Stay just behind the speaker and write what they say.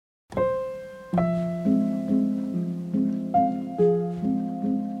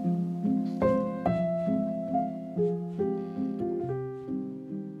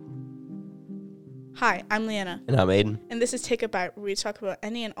Hi, I'm LeeAnna. And I'm Aidan. And this is Take A Bit, where we talk about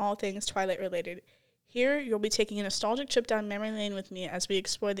any and all things Twilight related. Here, you'll be taking a nostalgic trip down memory lane with me as we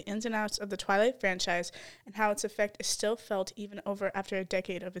explore the ins and outs of the Twilight franchise and how its effect is still felt even over after a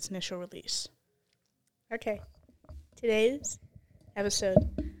decade of its initial release. Okay, today's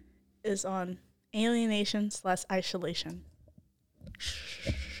episode is on alienation/isolation.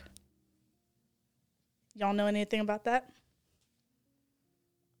 Y'all know anything about that?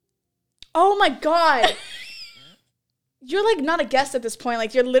 Oh my god! You're like not a guest at this point.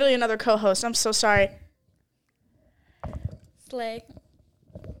 Like you're literally another co-host. I'm so sorry. Slay.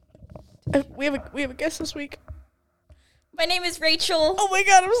 We have a guest this week. My name is Rachel. Oh my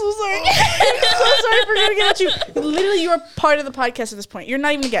god, I'm so sorry. I'm so sorry for getting at you. Literally, you're part of the podcast at this point. You're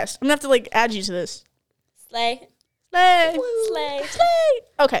not even a guest. I'm gonna have to like add you to this. Slay. Slay. Slay. Slay.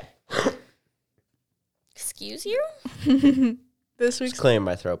 Okay. Excuse you? This week's. It's clearing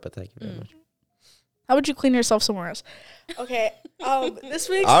my throat, but thank you very much. How would you clean yourself somewhere else? Okay. This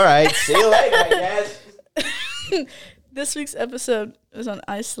week's. All right. See you later, I guess. This week's episode is on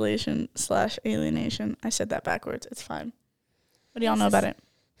isolation/alienation. I said that backwards. It's fine. What do y'all know about it?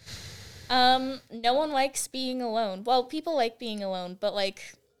 No one likes being alone. Well, people like being alone, but like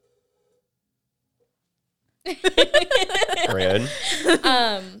Rude.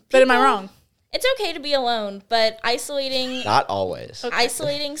 But am I wrong? It's okay to be alone, but isolating Not always. Okay.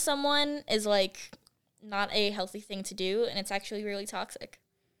 isolating someone is like not a healthy thing to do, and it's actually really toxic.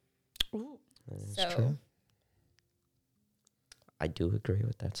 Ooh. That's So true. I do agree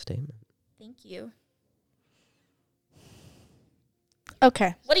with that statement. thank you.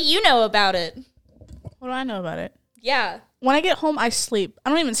 Okay. What do you know about it? What do I know about it? Yeah. When I get home, I sleep. I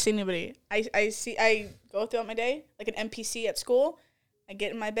don't even see anybody. I go throughout my day like an NPC at school. I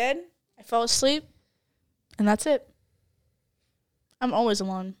get in my bed, I fall asleep, and that's it. I'm always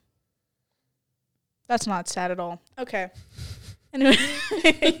alone. That's not sad at all. Okay. Anyway.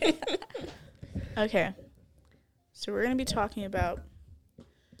 Okay. So we're going to be talking about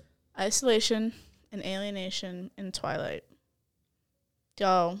isolation and alienation in Twilight.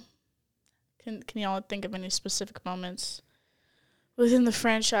 Yo, can y'all think of any specific moments within the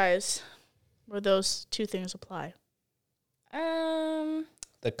franchise where those two things apply?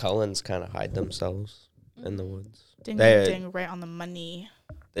 The Cullens kind of hide themselves in the woods. Ding, They- ding, ding, right on the money.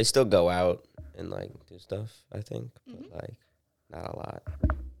 They still go out and, like, do stuff, I think. Mhm. But, like, not a lot.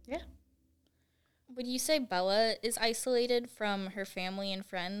 Would you say Bella is isolated from her family and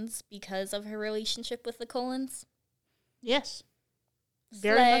friends because of her relationship with the Cullens? Yes.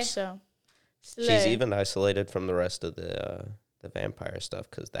 Very Slay. much so. She's Slay. even isolated from the rest of the vampire stuff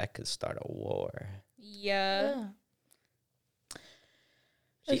because that could start a war. Yeah. Yeah.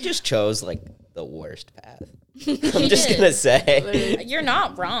 She just chose, like, the worst path. She I'm just did. going to say. Literally. You're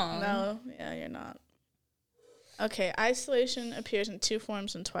not wrong. No, yeah, you're not. Okay, isolation appears in two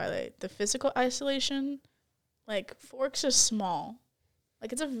forms in Twilight. The physical isolation, like, Forks is small.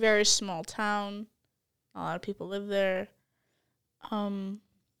 Like, it's a very small town. A lot of people live there. And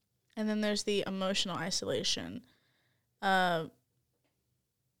then there's the emotional isolation. When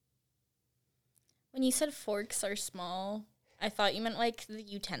you said forks are small, I thought you meant like the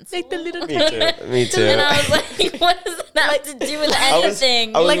utensil. Like the little... Me too. Me too. And I was like, what does that have to do with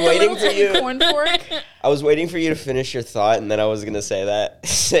anything? I was like the waiting little for you. corn fork. I was waiting for you to finish your thought, and then I was gonna say that.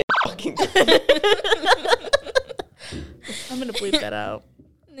 Say fucking. I'm gonna bleep that out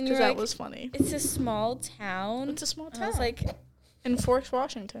And you because were that like, was funny. it's a small town. It's a small And town. I was like, In Forks,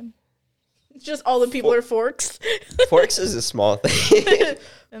 Washington. It's just all the people are Forks. Forks is a small thing.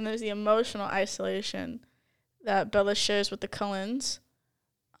 Then there's the emotional isolation that Bella shares with the Cullens,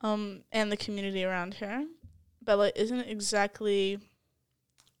 and the community around her. Bella isn't exactly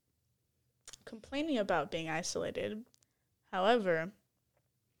complaining about being isolated. However,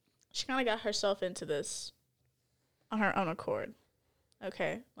 she kind of got herself into this on her own accord.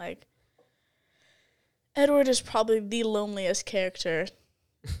 Okay, like, Edward is probably the loneliest character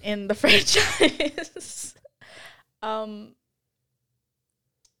in the franchise.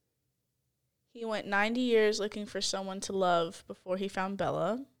 He went 90 years looking for someone to love before he found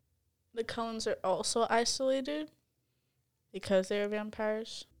Bella. The Cullens are also isolated because they are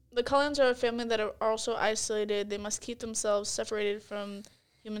vampires. The Cullens are a family that are also isolated. They must keep themselves separated from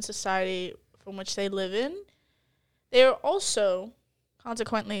human society from which they live in. They are also,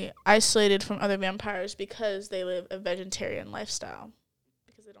 consequently, isolated from other vampires because they live a vegetarian lifestyle,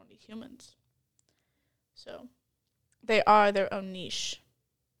 because they don't need humans. So, they are their own niche.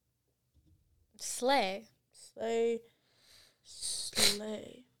 slay.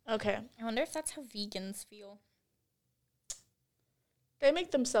 Slay. Okay. I wonder if that's how vegans feel. They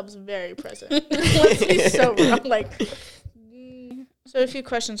make themselves very present. Let's be so real. So a few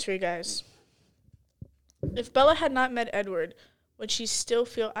questions for you guys. If Bella had not met Edward, would she still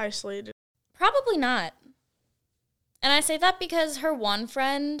feel isolated? Probably not. And I say that because her one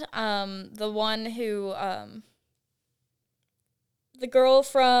friend, the one who, the girl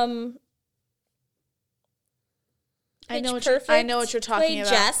from I know Pitch what you're talking played about.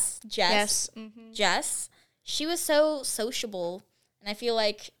 Jess. Yes. Mm-hmm. Jess. She was so sociable, and I feel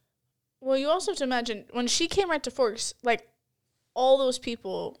like. Well, you also have to imagine when she came right to Forks, like all those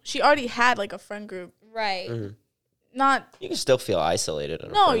people, she already had like a friend group. Right. Mm-hmm. Not. You can still feel isolated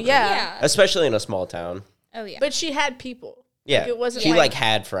in a No, friend group. yeah. Especially in a small town. Oh yeah. But she had people. Yeah. Like, it wasn't she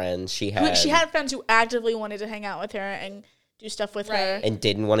had friends. She had friends who actively wanted to hang out with her and do stuff with her. And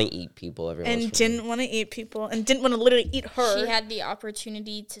didn't want to eat people every once in a while. And didn't want to eat people. And didn't want to literally eat her. She had the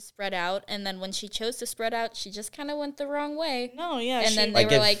opportunity to spread out, and then when she chose to spread out, she just kind of went the wrong way. No, yeah. And then they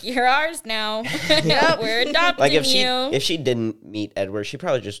were like, "You're ours now. Yep. We're adopting like if you." she didn't meet Edward, she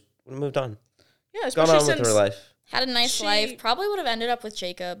probably just would have moved on. Yeah, Gone especially on with her life. Had a nice life. Probably would have ended up with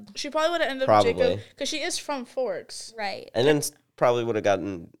Jacob. She probably would have ended up with Probably. Jacob because she is from Forks. Right. And then probably would have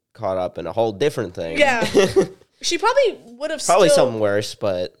gotten caught up in a whole different thing. Yeah. She probably would have probably something worse,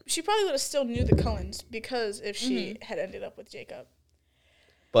 but she probably would have still knew the Cullens because if she had ended up with Jacob.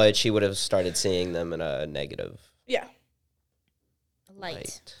 but she would have started seeing them in a negative Yeah.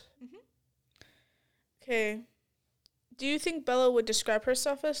 Light. Okay. Do you think Bella would describe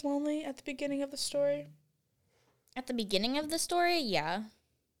herself as lonely at the beginning of the story? At the beginning of the story, yeah.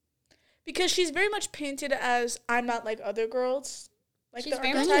 Because she's very much painted as I'm not like other girls. Like She's the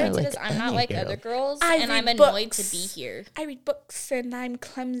very much archetype. painted as I'm not like other girls, I and I'm read annoyed books. to be here. I read books and I'm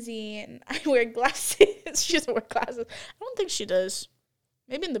clumsy and I wear glasses. She doesn't wear glasses. I don't think she does.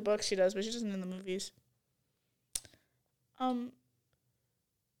 Maybe in the books she does, but she doesn't in the movies.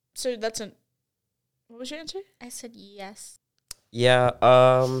 So that's what was your answer? I said yes. Yeah,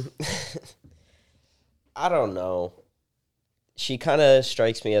 I don't know. She kind of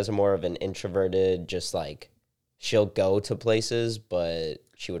strikes me as more of an introverted, just like she'll go to places, but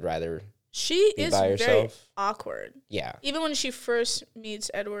she would rather She be is by very herself. awkward. Yeah. Even when she first meets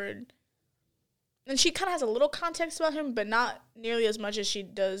Edward. And she kind of has a little context about him, but not nearly as much as she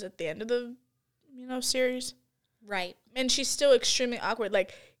does at the end of the, series. Right. And she's still extremely awkward.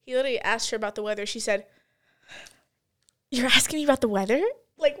 Like, he literally asked her about the weather. She said, "You're asking me about the weather?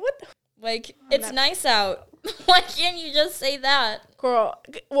 Like, what? Like, it's nice out. Why can't you just say that? Girl,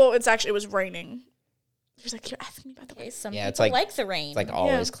 well, it was raining." She was like, "You're asking me about the weather?" Some Yeah, people it's like the rain. It's like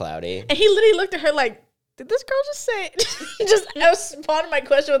always cloudy. And he literally looked at her like, "Did this girl just say I was responding my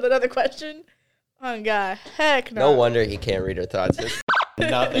question with another question?" Oh, God. Heck no. No wonder he can't read her thoughts. There's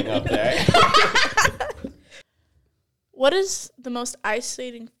nothing up there. What is the most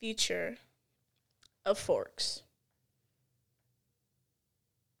isolating feature of Forks?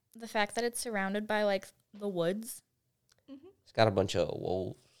 The fact that it's surrounded by, like, the woods. It's got a bunch of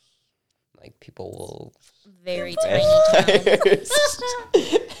wolves. Like, people wolves. Very tiny town. Vampires.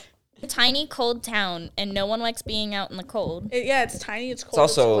 A tiny, cold town, and no one likes being out in the cold. It's tiny, it's cold,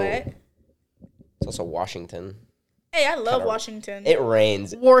 also- it's wet. It's also Washington. Hey, I love Kinda- Washington. It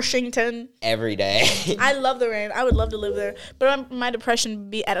rains Washington. every day. I love the rain. I would love to live there. But my depression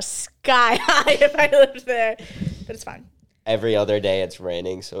would be at a sky high if I lived there. But it's fine. Every other day it's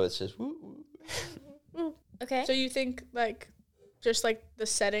raining, so it's just woo. Okay. So you think, like, just, like, the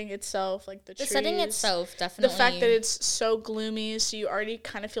setting itself, like, the trees. The setting itself, definitely. The fact that it's so gloomy, so you already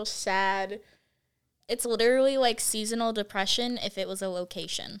kind of feel sad. It's literally like seasonal depression if it was a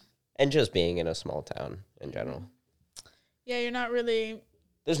location. And just being in a small town in general. Yeah, you're not really...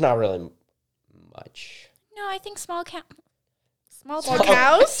 There's not really much. No, I think small Small towns.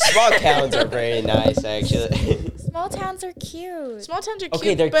 cows? Small towns are very nice, actually. Small towns are cute. Small towns are cute,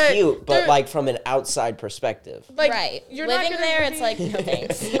 Okay, they're but cute, but they're- like from an outside perspective. like, right. You're not Living gonna there, really- it's like, no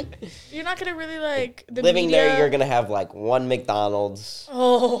thanks. You're not gonna really like the Living media. there, you're gonna have like one McDonald's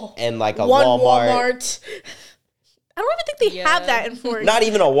and like a one Walmart. I don't even think they have that in Forks. Not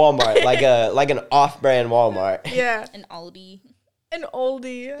even a Walmart, like an off-brand Walmart. Yeah, An Aldi. an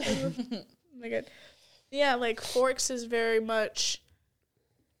oldie. Oh my God. Yeah, like Forks is very much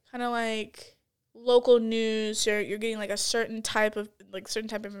kind of like local news. You're getting like a certain type of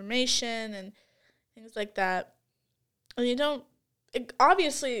information and things like that. And you don't.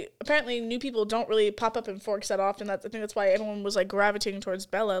 Obviously, apparently, new people don't really pop up in Forks that often. I think that's why everyone was like gravitating towards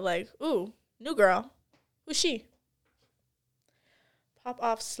Bella. Like, ooh, new girl. Who's she? Pop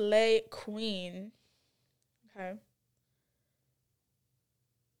off Slay Queen. Okay.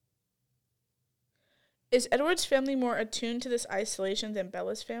 Is Edward's family more attuned to this isolation than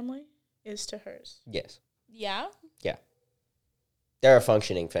Bella's family is to hers? Yes. Yeah? Yeah. They're a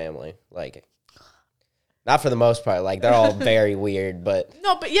functioning family. Like, not for the most part. Like, they're all very weird, but...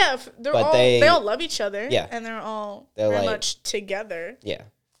 No, but yeah, they all love each other. Yeah. And they're very like, much together. Yeah.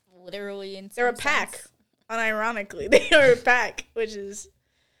 Literally in They're a pack. Unironically. They are a pack, which is...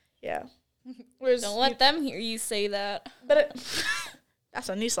 Yeah. Whereas Don't let them hear you say that. But that's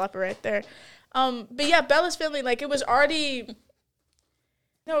a knee slapper right there. But yeah, Bella's family, like, it was already...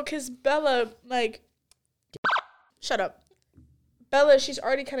 No, because Bella, like... Shut up. Bella, she's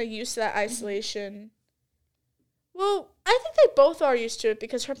already kind of used to that isolation. Well, I think they both are used to it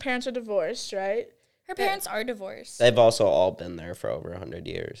because her parents are divorced, right? Her parents are divorced. They've also all been there for over 100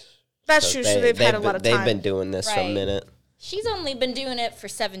 years. That's true, so they've had a lot of time. They've been doing this for a minute. She's only been doing it for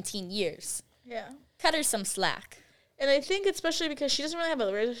 17 years. Yeah. Cut her some slack. And I think especially because she doesn't really have a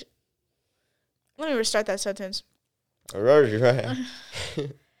relationship. Let me restart that sentence. I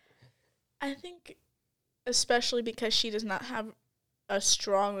think especially because she does not have a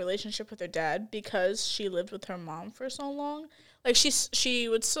strong relationship with her dad because she lived with her mom for so long. Like, she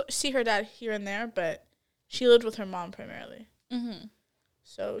would see her dad here and there, but she lived with her mom primarily. Mm-hmm.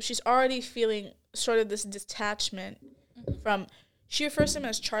 So she's already feeling sort of this detachment from... She refers to him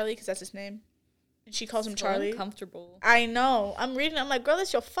as Charlie because that's his name. And she calls him Charlie. Uncomfortable. I know. I'm reading it. I'm like, girl,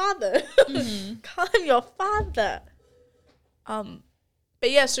 that's your father. Mm-hmm. Call him your father.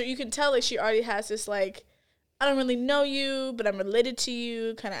 But yeah, so you can tell, like, she already has this, like, I don't really know you, but I'm related to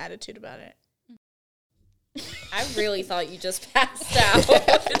you kind of attitude about it. I really thought you just passed out.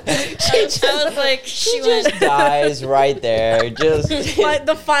 I was like, she just dies right there. Just like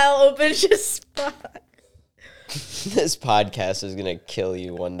the file opens, just This podcast is gonna kill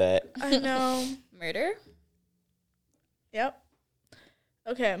you one day. I know. Murder? Yep.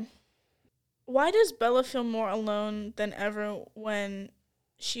 Okay. Why does Bella feel more alone than ever when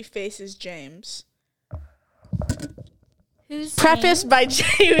she faces James? Who's Prefaced by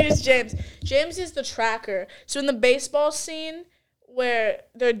James. James is the tracker. So in the baseball scene where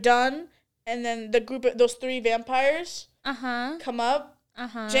they're done and then the group of those three vampires come up,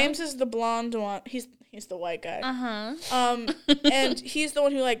 James is the blonde one. He's the white guy. And he's the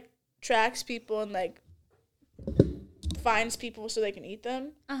one who, like, tracks people and, like, finds people so they can eat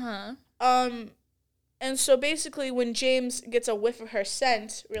them. And so basically when James gets a whiff of her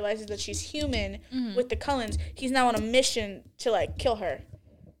scent, realizes that she's human with the Cullens, he's now on a mission to, like, kill her,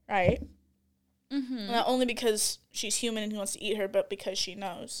 right? Not only because she's human and he wants to eat her, but because she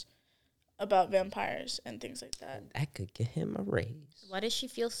knows about vampires and things like that. That could get him a raise. Why does she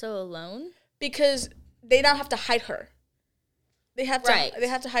feel so alone? Because they now have to hide her. They have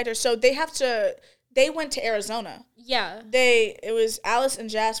to hide her. So they went to Arizona. Yeah. It was Alice and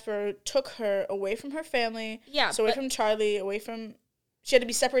Jasper took her away from her family. Yeah. So away from Charlie, she had to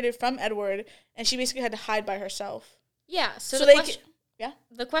be separated from Edward, and she basically had to hide by herself. Yeah. So the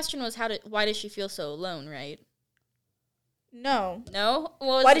question was why does she feel so alone, right? No. No?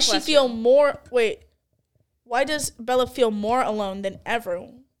 Why does she feel more, why does Bella feel more alone than ever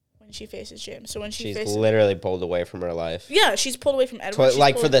when she faces James? So when she's literally pulled away from her life. Yeah, she's pulled away from Edward.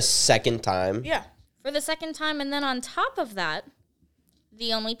 For the second time. Yeah. For the second time, and then on top of that,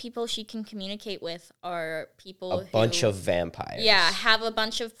 the only people she can communicate with are people a bunch of vampires. Yeah, have a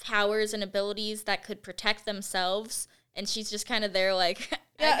bunch of powers and abilities that could protect themselves, and she's just kind of there like,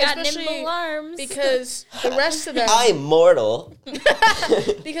 I got nimble arms. Because the rest of them... I'm mortal.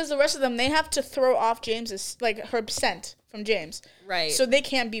 Because the rest of them, they have to throw off James's, like, her scent from James. Right. So they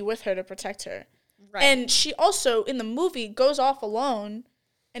can't be with her to protect her. Right. And she also, in the movie, goes off alone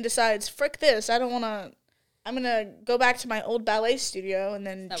and decides, frick this, I'm going to go back to my old ballet studio, and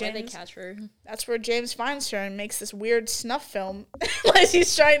then James... Where they catch her. That's where James finds her and makes this weird snuff film while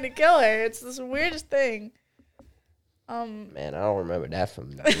he's trying to kill her. It's this weirdest thing. Man, I don't remember that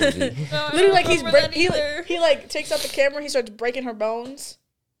from the movie. Literally, like, he like, takes out the camera, he starts breaking her bones.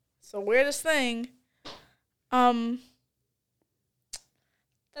 It's the weirdest thing. That's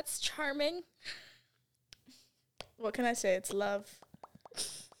charming. What can I say? It's love.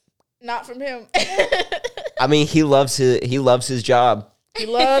 Not from him. I mean, he loves his job. He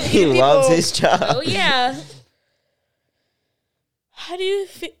loves his job. Oh yeah. How do you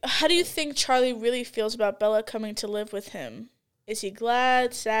think Charlie really feels about Bella coming to live with him? Is he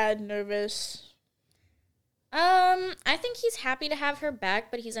glad, sad, nervous? I think he's happy to have her back,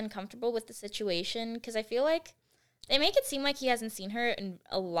 but he's uncomfortable with the situation because I feel like they make it seem like he hasn't seen her in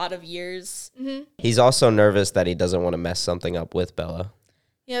a lot of years. Mm-hmm. He's also nervous that he doesn't want to mess something up with Bella.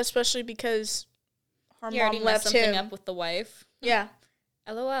 Yeah, especially because her he mom already left messed something him up with the wife. Yeah.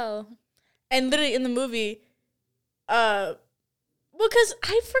 LOL. And literally in the movie, because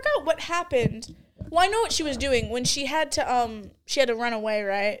I forgot what happened. Well, I know what she was doing when she had to run away,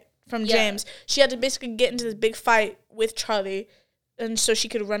 right, from James. She had to basically get into this big fight with Charlie, and so she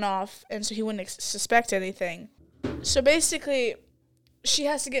could run off, and so he wouldn't suspect anything. So basically, she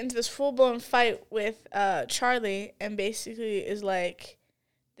has to get into this full-blown fight with Charlie, and basically is like,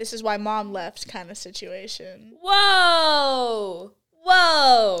 this is why mom left kind of situation. Whoa.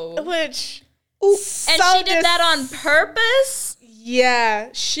 Which... And she did that on purpose?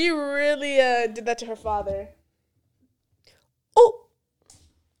 Yeah, she really did that to her father. Oh!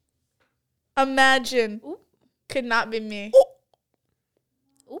 Imagine. Ooh. Could not be me.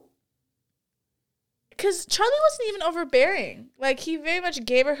 Ooh. Because Charlie wasn't even overbearing. Like, he very much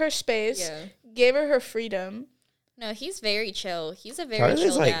gave her space, gave her freedom. No, he's very chill. He's a very Charlie's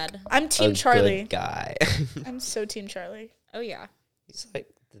chill like dad. I'm Team a Charlie. Good guy. I'm so Team Charlie. Oh, yeah. He's like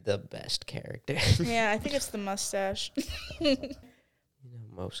the best character. Yeah, I think it's the mustache.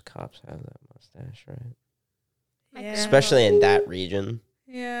 Most cops have that mustache, right? Yeah. Especially in that region.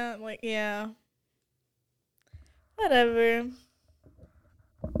 Yeah, whatever.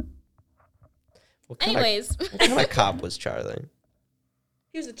 Anyways. What kind of cop was Charlie?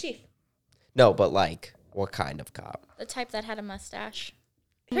 He was the chief. No, but like, what kind of cop? The type that had a mustache.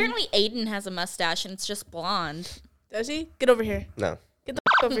 Apparently, Aidan has a mustache, and it's just blonde. Does he? Get over here. No. Get the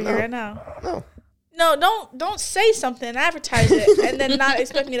over here right now. No. No, don't say something and advertise it and then not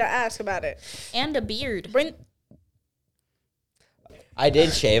expect me to ask about it. And a beard. I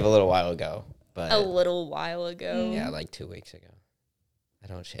did shave a little while ago, but A little while ago. yeah, like 2 weeks ago. I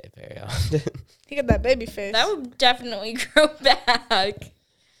don't shave very often. He got that baby face. That would definitely grow back.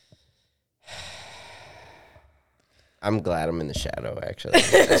 I'm glad I'm in the shadow, actually.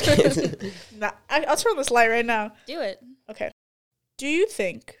 Nah, I'll turn on this light right now. Do it. Okay. Do you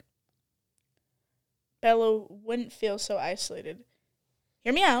think Bella wouldn't feel so isolated?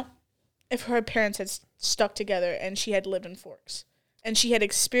 Hear me out. If her parents had stuck together and she had lived in Forks and she had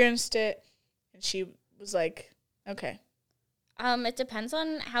experienced it and she was like, okay. It depends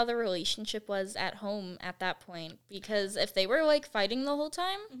on how the relationship was at home at that point. Because if they were, like, fighting the whole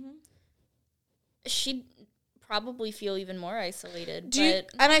time, she'd probably feel even more isolated. And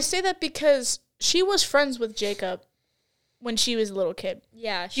I say that because she was friends with Jacob when she was a little kid.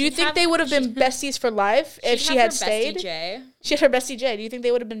 Yeah. Do you think they would have been besties for life if she had stayed? Bestie J. She had her bestie J. Do you think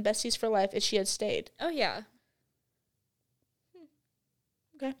they would have been besties for life if she had stayed? Oh, yeah.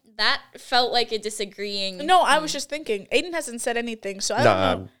 Okay. That felt like a disagreeing. No, I was just thinking. Aiden hasn't said anything, so I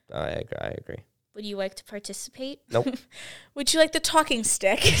don't know. I agree. Would you like to participate? Nope. Would you like the talking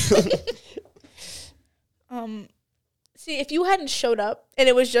stick? See, if you hadn't showed up and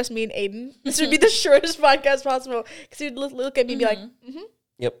it was just me and Aiden, this would be the shortest podcast possible. Because he'd look at me and be like,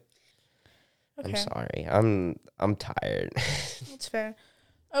 Yep. Okay. I'm sorry. I'm tired. That's fair.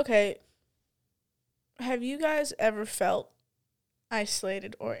 Okay. Have you guys ever felt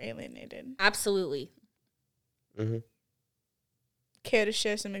isolated or alienated? Absolutely. Mm-hmm. Care to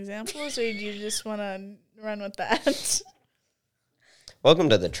share some examples, or do you just want to run with that? Welcome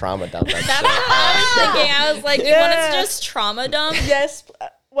to the trauma dump episode. That's what I was thinking. I was like, you want us to just trauma dump? Yes.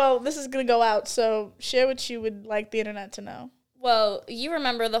 Well, this is going to go out, so share what you would like the internet to know. Well, you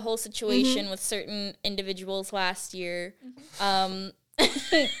remember the whole situation with certain individuals last year.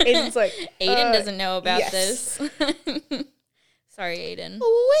 Aiden's like, Aidan doesn't know about yes. this. Sorry, Aidan.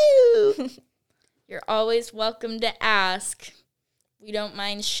 Woo! You're always welcome to ask. We don't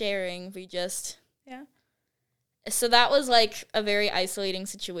mind sharing. We just... Yeah. So that was, like, a very isolating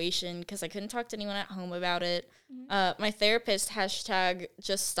situation because I couldn't talk to anyone at home about it. My therapist,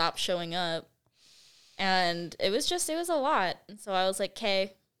 just stopped showing up. And it was a lot. And so I was like,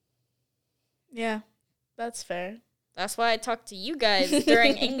 okay. Yeah, that's fair. That's why I talked to you guys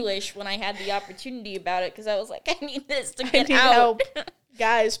during English when I had the opportunity about it because I was like, I need this to get out. Help.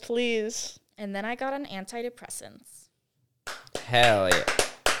 Guys, please. And then I got on antidepressants. Hell yeah.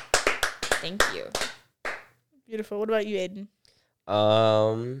 Thank you. Beautiful. What about you, Aiden?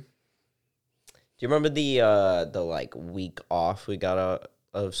 Do you remember the like week off we got out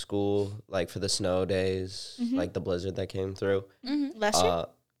of school, like for the snow days, like the blizzard that came through? Last year?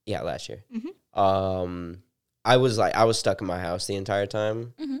 Yeah, last year. I was stuck in my house the entire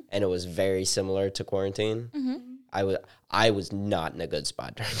time, and it was very similar to quarantine. I was not in a good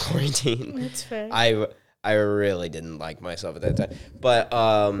spot during quarantine. That's fair. I really didn't like myself at that time. But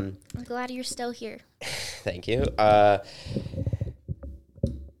I'm glad you're still here. thank you.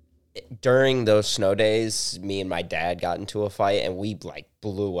 During those snow days, me and my dad got into a fight, and we like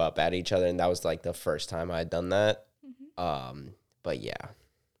blew up at each other, and that was like the first time I'd done that. But yeah.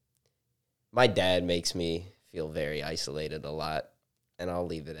 My dad makes me feel very isolated a lot, and I'll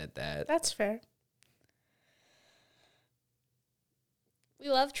leave it at that. That's fair. We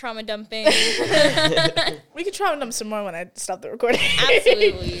love trauma dumping. We could trauma dump some more when I stop the recording.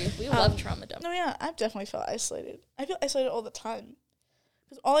 Absolutely. We love trauma dumping. No, yeah, I've definitely felt isolated. I feel isolated all the time.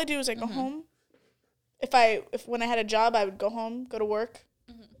 Because all I do is I go home. If when I had a job, I would go home, go to work,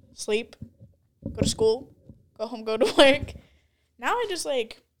 sleep, go to school, go home, go to work. Now I just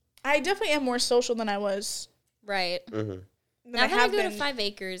I definitely am more social than I was. Right. Mm-hmm. Now that I go to 5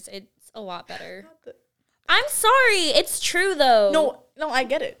 acres, it's a lot better. I'm sorry. It's true, though. No, I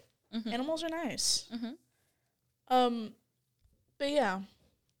get it. Animals are nice. But yeah.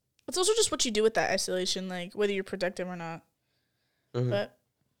 It's also just what you do with that isolation, like, whether you're productive or not. But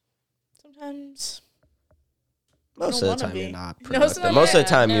sometimes... Most of the time, you're not productive. Most of the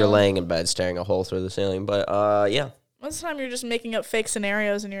time, you're laying in bed staring a hole through the ceiling. But, yeah. Most of the time, you're just making up fake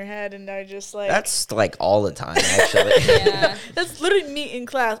scenarios in your head, and I just, That's, all the time, actually. Yeah. That's literally me in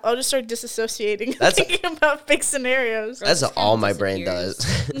class. I'll just start disassociating and thinking about fake scenarios. That's all my brain does.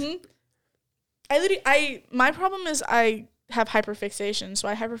 My problem is I have hyperfixation, so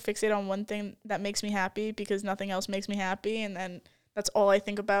I hyperfixate on one thing that makes me happy because nothing else makes me happy, and then that's all I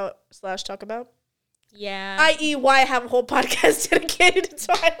think about / talk about. Yeah. I.e. why I have a whole podcast dedicated to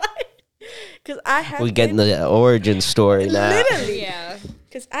Twilight. Because I have... We get in the origin story now. Literally. Yeah.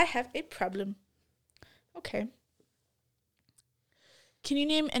 Because I have a problem. Okay. Can you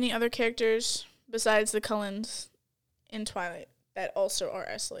name any other characters besides the Cullens in Twilight that also are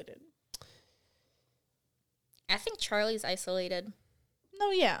isolated? I think Charlie's isolated.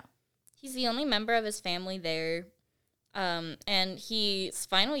 No, yeah. He's the only member of his family there. And he's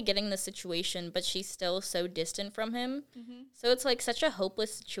finally getting the situation, but she's still so distant from him. So it's such a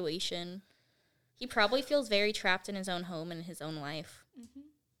hopeless situation. He probably feels very trapped in his own home and his own life.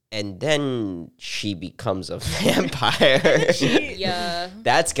 And then she becomes a vampire. Yeah.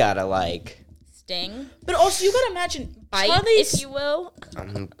 That's gotta sting. But also you gotta imagine bite, Charlie's, if you will.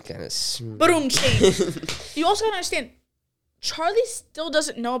 I'm gonna boom, change. You also gotta understand Charlie still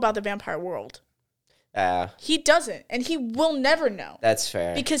doesn't know about the vampire world. He doesn't, and he will never know. That's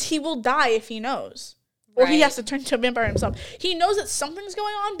fair. Because he will die if he knows. Or he has to turn into a vampire himself. He knows that something's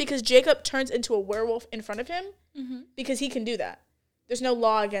going on because Jacob turns into a werewolf in front of him because he can do that. There's no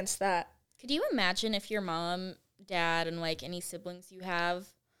law against that. Could you imagine if your mom, dad, and any siblings you have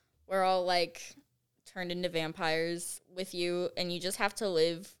were all turned into vampires with you and you just have to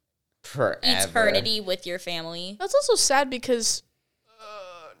live forever, eternity with your family? That's also sad because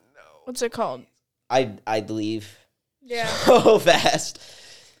what's it called? I'd leave. Yeah. So fast.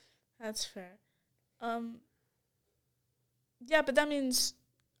 That's fair. Yeah, but that means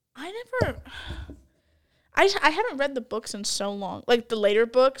I haven't read the books in so long. The later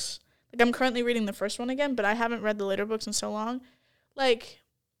books. I'm currently reading the first one again, but I haven't read the later books in so long. I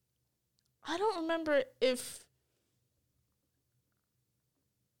don't remember if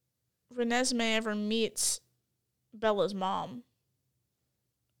Renesmee ever meets Bella's mom.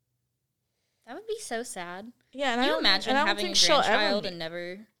 That would be so sad. Yeah, and Can you imagine having a grandchild and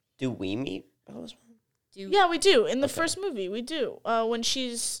never... Do we meet Bella's mom? Yeah, we do. In the first movie, we do. When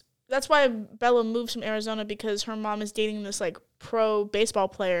she's... That's why Bella moves from Arizona, because her mom is dating this, pro baseball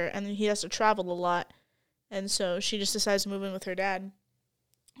player, and he has to travel a lot. And so she just decides to move in with her dad.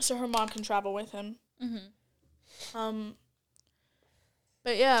 So her mom can travel with him.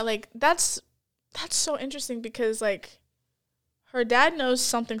 But yeah, that's so interesting because, her dad knows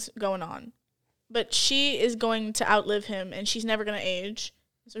something's going on. But she is going to outlive him, and she's never going to age.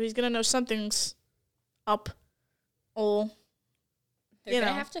 So he's going to know something's up. They're going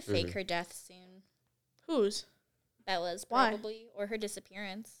to have to fake her death soon. Whose? Bella's, probably. Why? Or her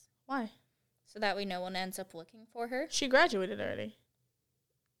disappearance. Why? So that way no one ends up looking for her. She graduated already.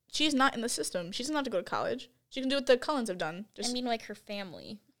 She's not in the system. She doesn't have to go to college. She can do what the Cullens have done. I mean, her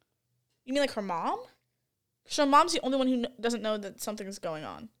family. You mean her mom? So her mom's the only one who doesn't know that something's going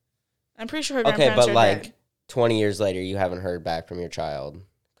on. I'm pretty sure her grandparents are dead. 20 years later, you haven't heard back from your child.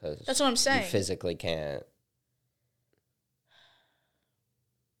 That's what I'm saying. You physically can't.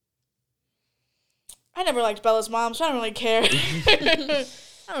 I never liked Bella's mom, so I don't really care. I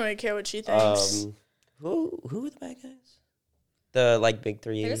don't really care what she thinks. Who are the bad guys? The big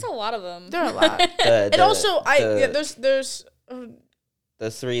three. There's a lot of them. There are a lot. There's the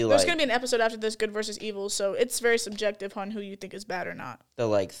three. There's gonna be an episode after this, good versus evil. So it's very subjective on who you think is bad or not.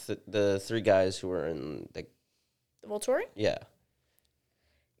 The three guys who were in the Volturi. Yeah.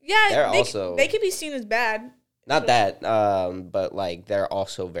 Yeah, they could be seen as bad. Not that, but they're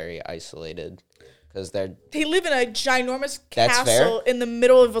also very isolated. because they live in a ginormous That's castle fair. in the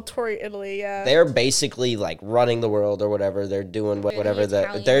middle of Vittoria, Italy. Yeah, they're basically like running the world or whatever. They're doing whatever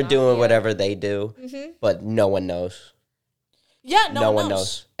Italian they're doing mafia. whatever they do, but no one knows. yeah. No one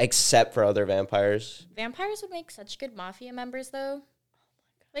knows except for other vampires. Vampires would make such good mafia members, though.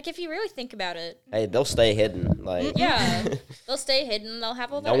 Like, if you really think about it. Hey, they'll stay hidden. Like Yeah. They'll stay hidden. They'll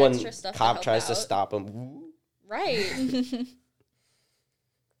have all that no one extra stuff cop to help tries to out. stop them. Right.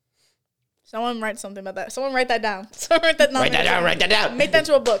 Someone write something about that. Someone write that down. Someone write that down. Write that down. Make that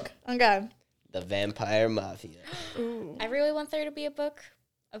into a book. Oh God. The Vampire Mafia. Ooh. I really want there to be a book.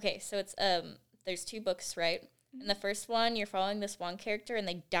 Okay, so it's there's 2 books, right? In the first one, you're following this one character and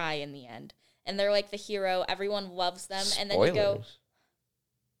they die in the end. And they're like the hero, everyone loves them, and then you go Spoilers.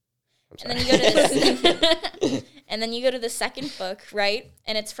 and then you go to the second book, right?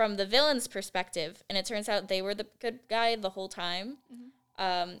 And it's from the villain's perspective, and it turns out they were the good guy the whole time.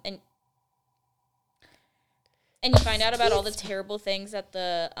 And you find out about all the terrible things that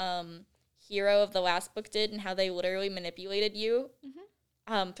the hero of the last book did and how they literally manipulated you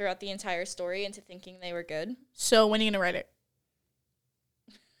throughout the entire story into thinking they were good. So when are you gonna write it?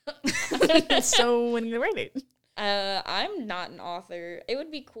 So when are you gonna write it? I'm not an author. It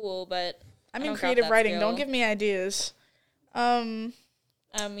would be cool, but I'm I in don't got creative that writing. skill. Don't give me ideas. I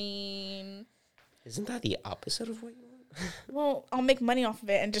mean, Isn't that the opposite of what you want? Well, I'll make money off of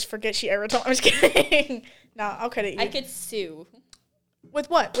it and just forget she ever told. I'm just kidding. No, I'll cut it. I could sue. With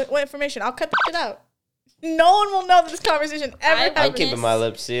what? With what information? I'll cut the shit out. No one will know that this conversation ever I'm I'm happened. keeping my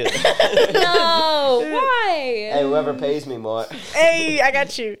lips sealed. No, why? Hey, whoever pays me more. Hey, I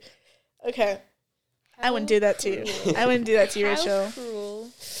got you. Okay. I wouldn't do that to you. I wouldn't do that to you, How Rachel. cruel.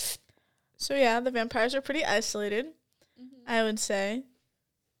 So yeah, the vampires are pretty isolated, I would say.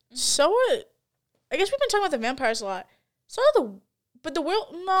 So are, I guess we've been talking about the vampires a lot. So are but the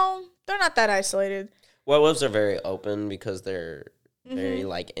world, no, they're not that isolated. Werewolves are very open because they're very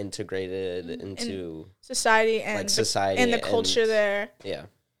like integrated into Society and society and the culture there. Yeah,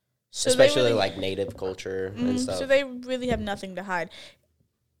 So especially they really, like native culture and stuff. So they really have nothing to hide.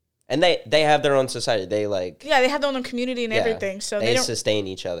 And they have their own society. They like Yeah, they have their own community and yeah, everything. So they they don't. sustain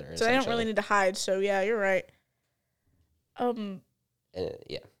each other. So they don't really need to hide. So yeah, you're right.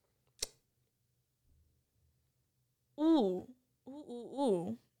 Yeah. Ooh.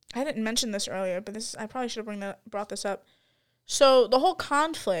 I didn't mention this earlier, but I probably should have brought this up. So the whole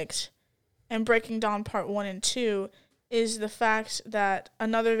conflict in Breaking Dawn Part 1 and 2 is the fact that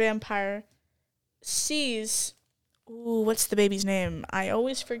another vampire sees... Ooh, what's the baby's name? I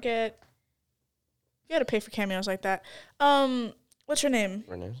always forget. You gotta pay for cameos like that. What's her name?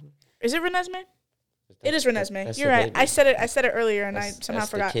 Renesmee? Is it Renesmee? It is Renesmee. That's You're the right. baby. I said it earlier and I somehow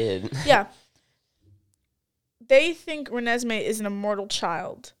that's forgot. The kid. Yeah. They think Renesmee is an immortal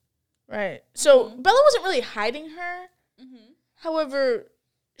child, right? So Bella wasn't really hiding her. However,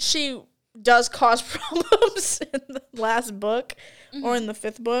 she does cause problems in the last book or in the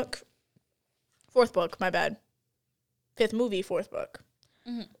 5th book. 4th book, my bad. 5th movie, 4th book.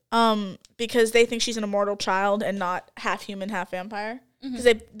 Because they think she's an immortal child and not half human, half vampire. Because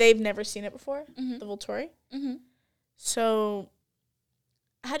they've never seen it before, the Volturi. So,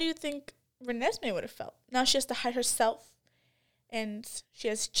 how do you think Renesmee would have felt? Now she has to hide herself, and she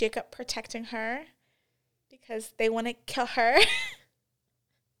has Jacob protecting her because they want to kill her.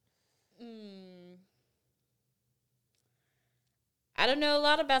 I don't know a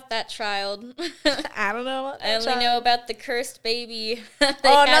lot about that child. I don't know. I only know about the cursed baby.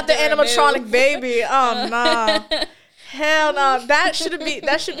 Oh, not the animatronic baby. Oh, nah. Hell no. That should be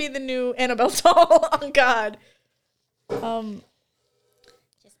the new Annabelle doll. Oh, God.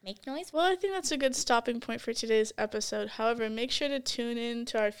 Just make noise. Well, I think that's a good stopping point for today's episode. However, make sure to tune in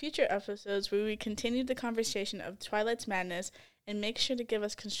to our future episodes where we continue the conversation of Twilight's madness, and make sure to give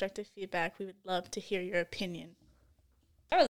us constructive feedback. We would love to hear your opinion